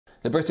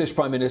The British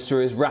Prime Minister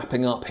is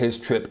wrapping up his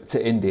trip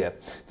to India.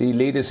 The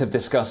leaders have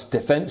discussed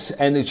defence,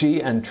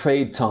 energy and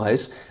trade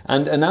ties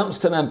and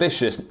announced an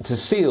ambition to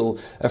seal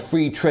a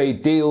free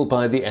trade deal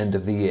by the end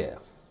of the year.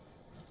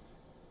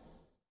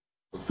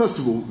 First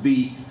of all,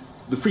 the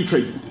free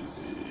trade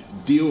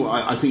deal,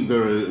 I think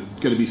there are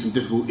going to be some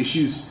difficult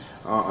issues.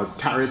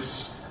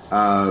 Tariffs,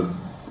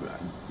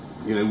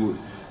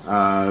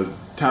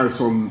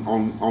 tariffs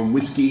on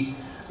whiskey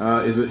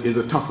is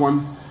a tough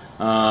one.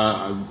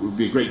 It would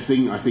be a great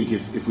thing, I think,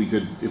 if we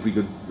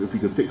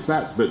could fix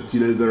that. But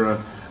there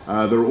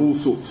are all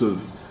sorts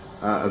of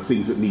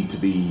things that need to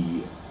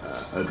be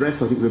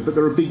addressed. I think, but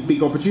there are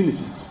big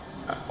opportunities.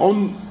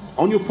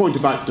 On your point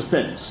about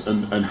defence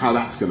and how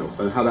that's going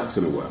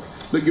to work.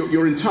 Look,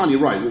 you're entirely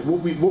right.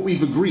 What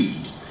we've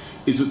agreed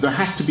is that there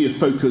has to be a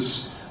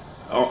focus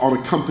on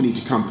a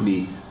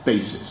company-to-company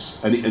basis,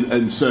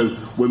 and so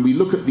when we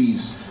look at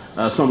these.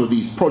 Some of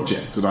these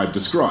projects that I've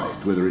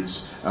described, whether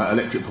it's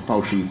electric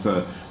propulsion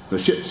for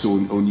ships or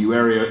new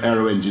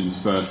aero engines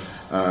for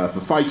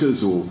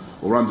fighters or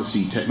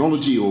undersea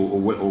technology or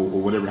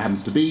whatever it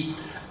happens to be,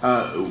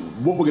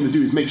 what we're going to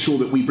do is make sure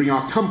that we bring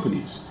our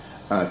companies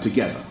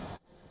together.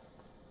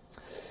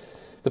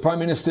 The Prime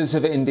Ministers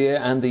of India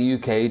and the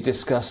UK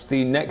discussed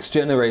the next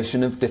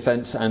generation of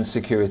defence and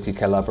security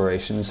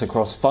collaborations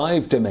across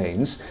 5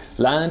 domains: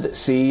 land,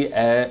 sea,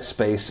 air,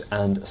 space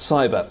and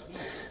cyber.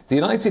 The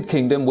United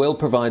Kingdom will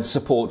provide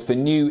support for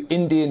new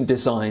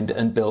Indian-designed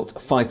and built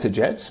fighter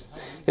jets.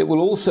 It will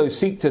also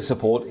seek to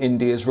support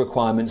India's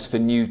requirements for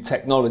new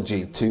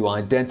technology to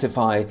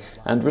identify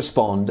and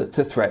respond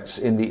to threats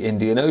in the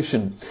Indian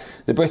Ocean.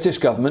 The British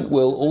government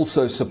will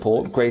also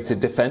support greater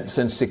defence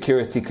and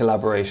security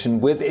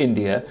collaboration with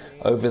India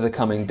over the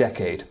coming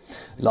decade.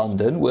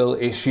 London will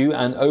issue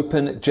an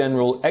open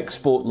general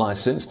export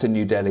licence to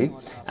New Delhi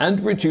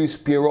and reduce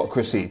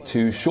bureaucracy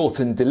to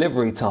shorten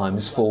delivery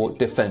times for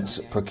defence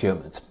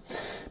procurement.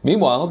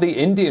 Meanwhile, the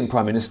Indian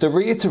Prime Minister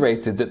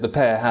reiterated that the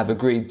pair have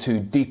agreed to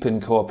deepen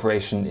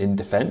cooperation in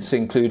defence,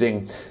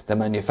 including the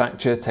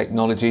manufacture,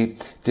 technology,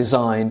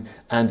 design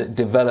and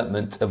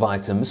development of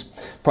items.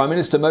 Prime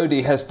Minister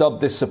Modi has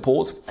dubbed this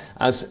support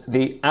as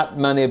the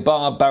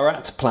Atmanirbhar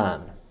Bharat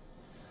Plan.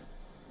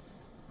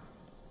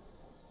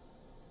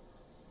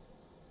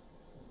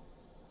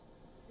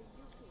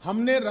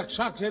 हमने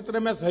रक्षा क्षेत्र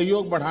में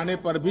सहयोग बढ़ाने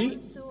पर भी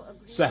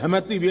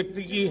सहमति व्यक्त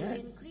की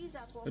है।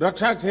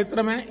 रक्षा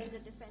क्षेत्र में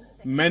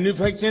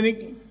मैन्युफैक्चरिंग,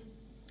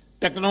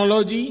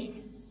 टेक्नोलॉजी,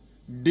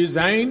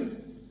 डिजाइन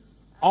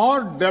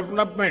और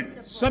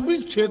डेवलपमेंट सभी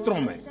क्षेत्रों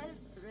में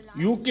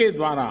यूके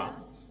द्वारा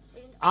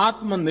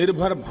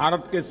आत्मनिर्भर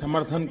भारत के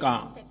समर्थन का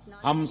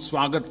हम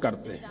स्वागत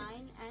करते हैं।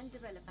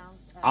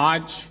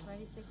 आज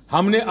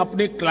हमने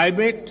अपने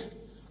क्लाइमेट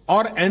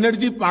और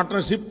एनर्जी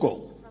पार्टनरशिप को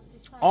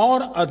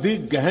और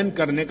अधिक गहन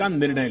करने का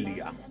निर्णय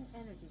लिया।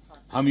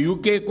 हम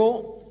यूके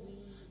को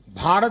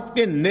भारत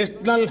के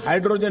नेशनल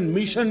हाइड्रोजन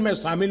मिशन में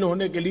शामिल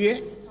होने के लिए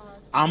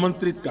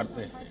आमंत्रित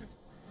करते हैं।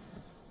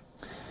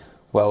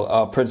 Well,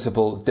 our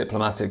principal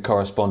diplomatic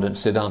correspondent,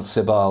 Siddhant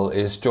Sibbal,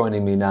 is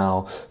joining me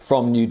now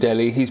from New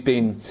Delhi. He's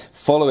been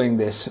following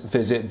this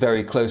visit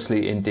very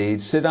closely indeed.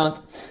 Siddhant,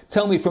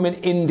 tell me from an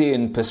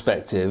Indian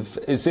perspective,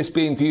 is this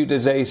being viewed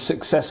as a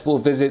successful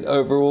visit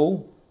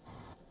overall?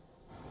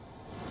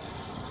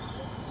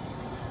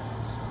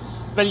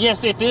 Well,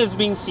 yes, it is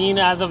being seen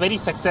as a very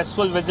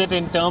successful visit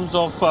in terms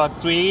of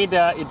trade,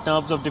 in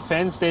terms of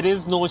defence. There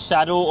is no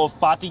shadow of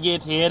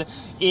Partygate here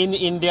in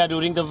India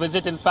during the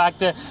visit. In fact,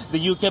 the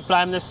UK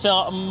Prime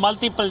Minister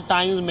multiple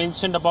times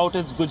mentioned about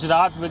his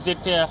Gujarat visit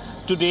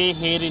today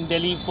here in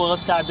Delhi,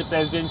 first at the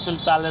Presidential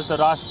Palace, the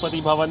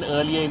Rashtrapati Bhavan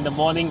earlier in the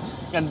morning,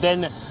 and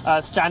then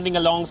standing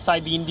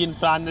alongside the Indian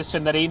Prime Minister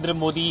Narendra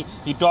Modi.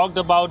 He talked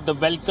about the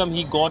welcome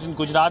he got in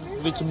Gujarat,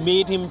 which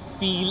made him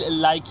feel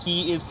like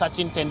he is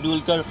Sachin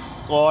Tendulkar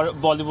or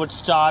Bollywood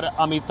star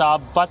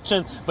Amitabh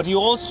Bachchan. But he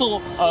also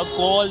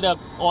called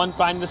on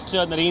Prime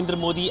Minister Narendra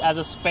Modi as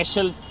a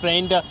special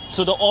friend.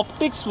 So the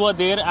optics were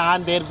there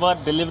and there were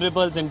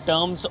deliverables in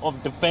terms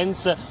of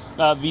defence.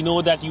 We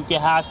know that UK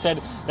has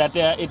said that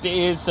it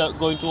is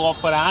going to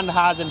offer and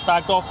has in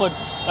fact offered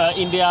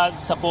India's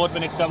support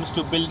when it comes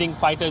to building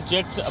fighter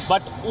jets.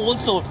 But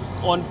also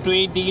on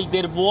trade deal,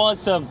 there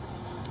was a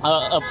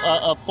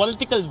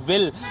political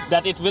will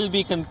that it will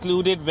be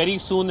concluded very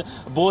soon.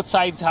 Both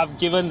sides have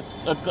given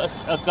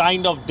a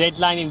kind of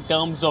deadline in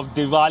terms of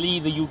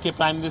Diwali. The UK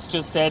Prime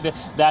Minister said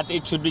that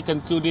it should be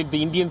concluded.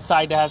 The Indian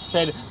side has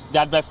said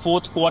that by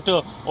fourth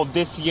quarter of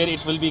this year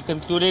it will be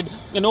concluded.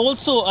 And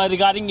also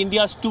regarding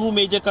India's 2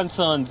 major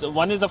concerns.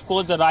 One is, of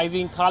course, the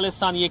rising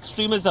Khalistani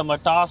extremism. A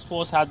task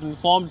force has been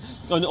formed,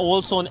 and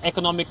also on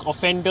economic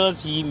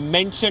offenders.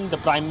 The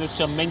Prime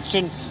Minister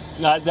mentioned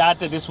that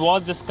this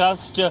was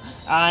discussed,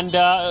 and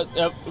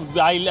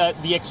while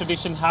the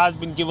extradition has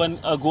been given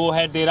a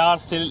go-ahead, there are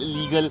still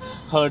legal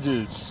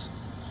hurdles.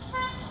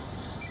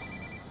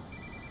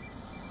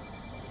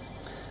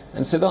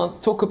 And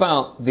Siddhant, talk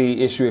about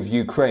the issue of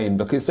Ukraine,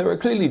 because there are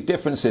clearly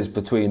differences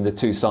between the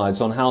two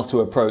sides on how to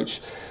approach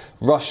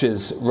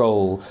Russia's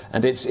role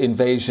and its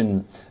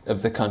invasion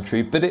of the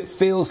country. But it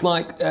feels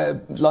like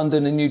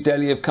London and New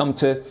Delhi have come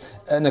to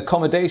an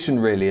accommodation,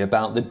 really,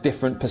 about the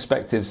different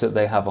perspectives that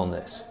they have on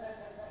this.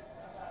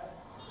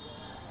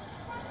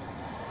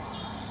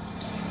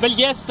 Well,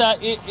 yes,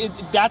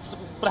 that's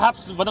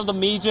perhaps one of the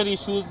major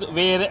issues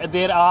where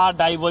there are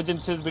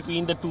divergences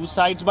between the two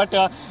sides. But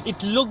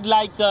it looked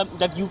like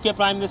that UK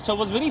Prime Minister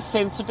was very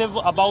sensitive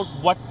about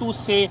what to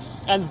say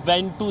and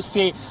when to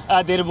say.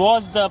 There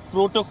was the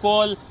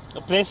protocol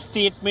press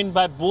statement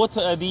by both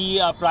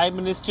the Prime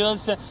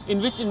Ministers,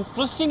 in which,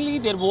 interestingly,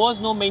 there was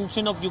no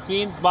mention of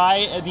Ukraine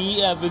by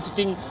the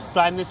visiting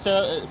Prime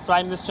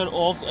Minister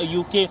of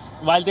UK,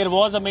 while there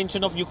was a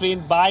mention of Ukraine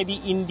by the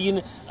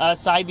Indian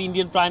side. The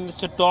Indian Prime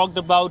Minister talked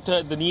about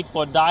the need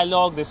for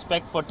dialogue,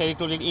 respect for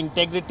territorial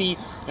integrity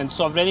and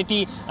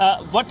sovereignty.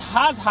 What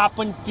has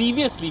happened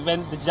previously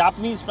when the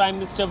Japanese Prime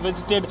Minister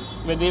visited,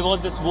 when there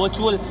was this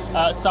virtual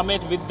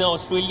summit with the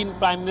Australian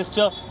Prime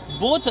Minister,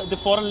 both the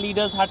foreign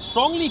leaders had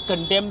strongly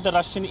condemned the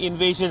Russian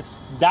invasion.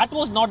 That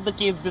was not the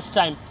case this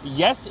time.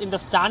 Yes, in the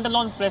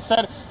standalone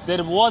presser,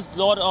 there was a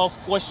lot of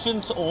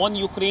questions on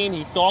Ukraine.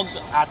 He talked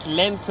at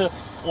length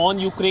on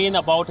Ukraine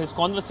about his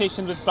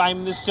conversation with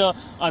Prime Minister,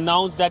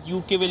 announced that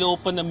UK will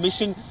open a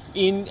mission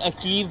in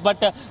Kyiv.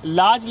 But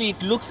largely,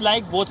 it looks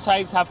like both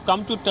sides have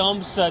come to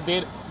terms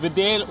with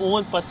their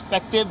own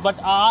perspective, but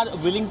are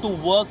willing to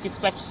work,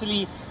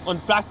 especially on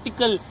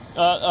practical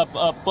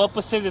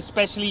purposes,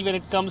 especially when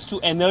it comes to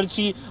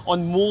energy,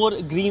 on more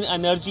green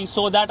energy,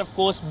 so that, of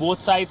course, both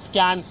sides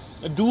can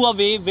do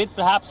away with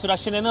perhaps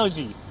Russian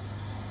energy.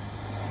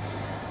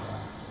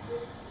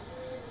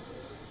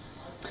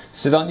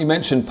 Siddhant, you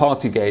mentioned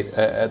Partygate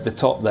at the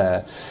top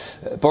there.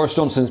 Boris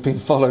Johnson's been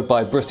followed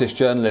by British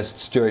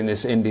journalists during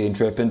this Indian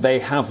trip, and they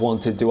have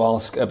wanted to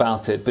ask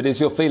about it. But is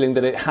your feeling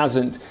that it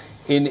hasn't,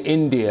 in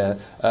India,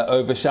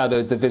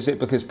 overshadowed the visit?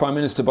 Because Prime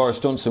Minister Boris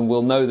Johnson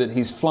will know that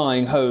he's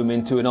flying home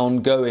into an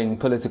ongoing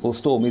political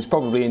storm. He's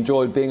probably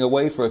enjoyed being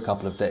away for a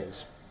couple of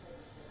days.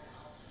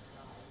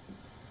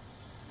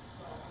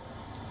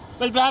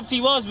 Well, perhaps he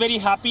was very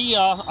happy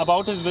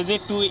about his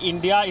visit to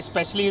India,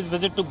 especially his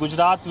visit to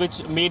Gujarat,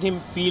 which made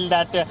him feel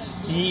that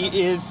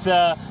he's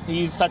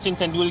Sachin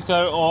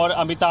Tendulkar or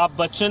Amitabh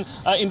Bachchan.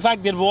 In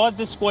fact, there was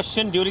this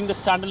question during the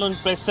standalone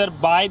presser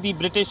by the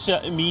British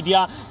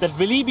media that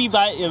will he be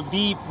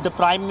the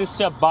Prime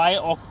Minister by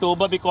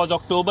October, because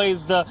October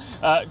is the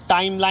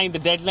timeline, the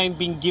deadline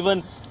being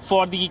given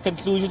for the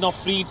conclusion of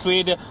free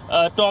trade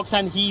talks,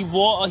 and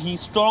he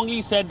strongly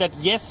said that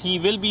yes, he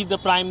will be the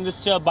Prime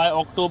Minister by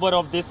October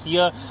of this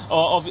year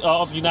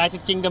of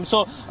United Kingdom.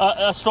 So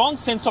a strong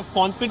sense of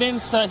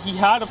confidence he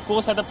had, of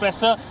course, at the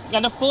presser,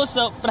 and of course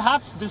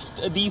perhaps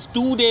these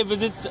 2-day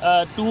visits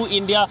to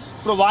India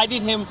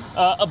provided him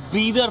a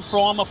breather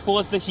from, of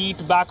course, the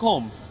heat back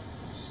home.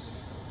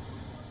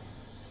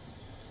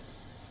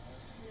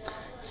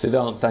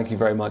 Siddhant, thank you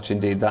very much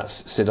indeed.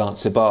 That's Siddhant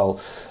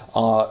Sibbal,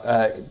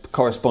 our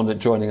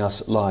correspondent, joining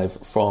us live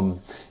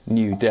from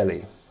New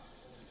Delhi.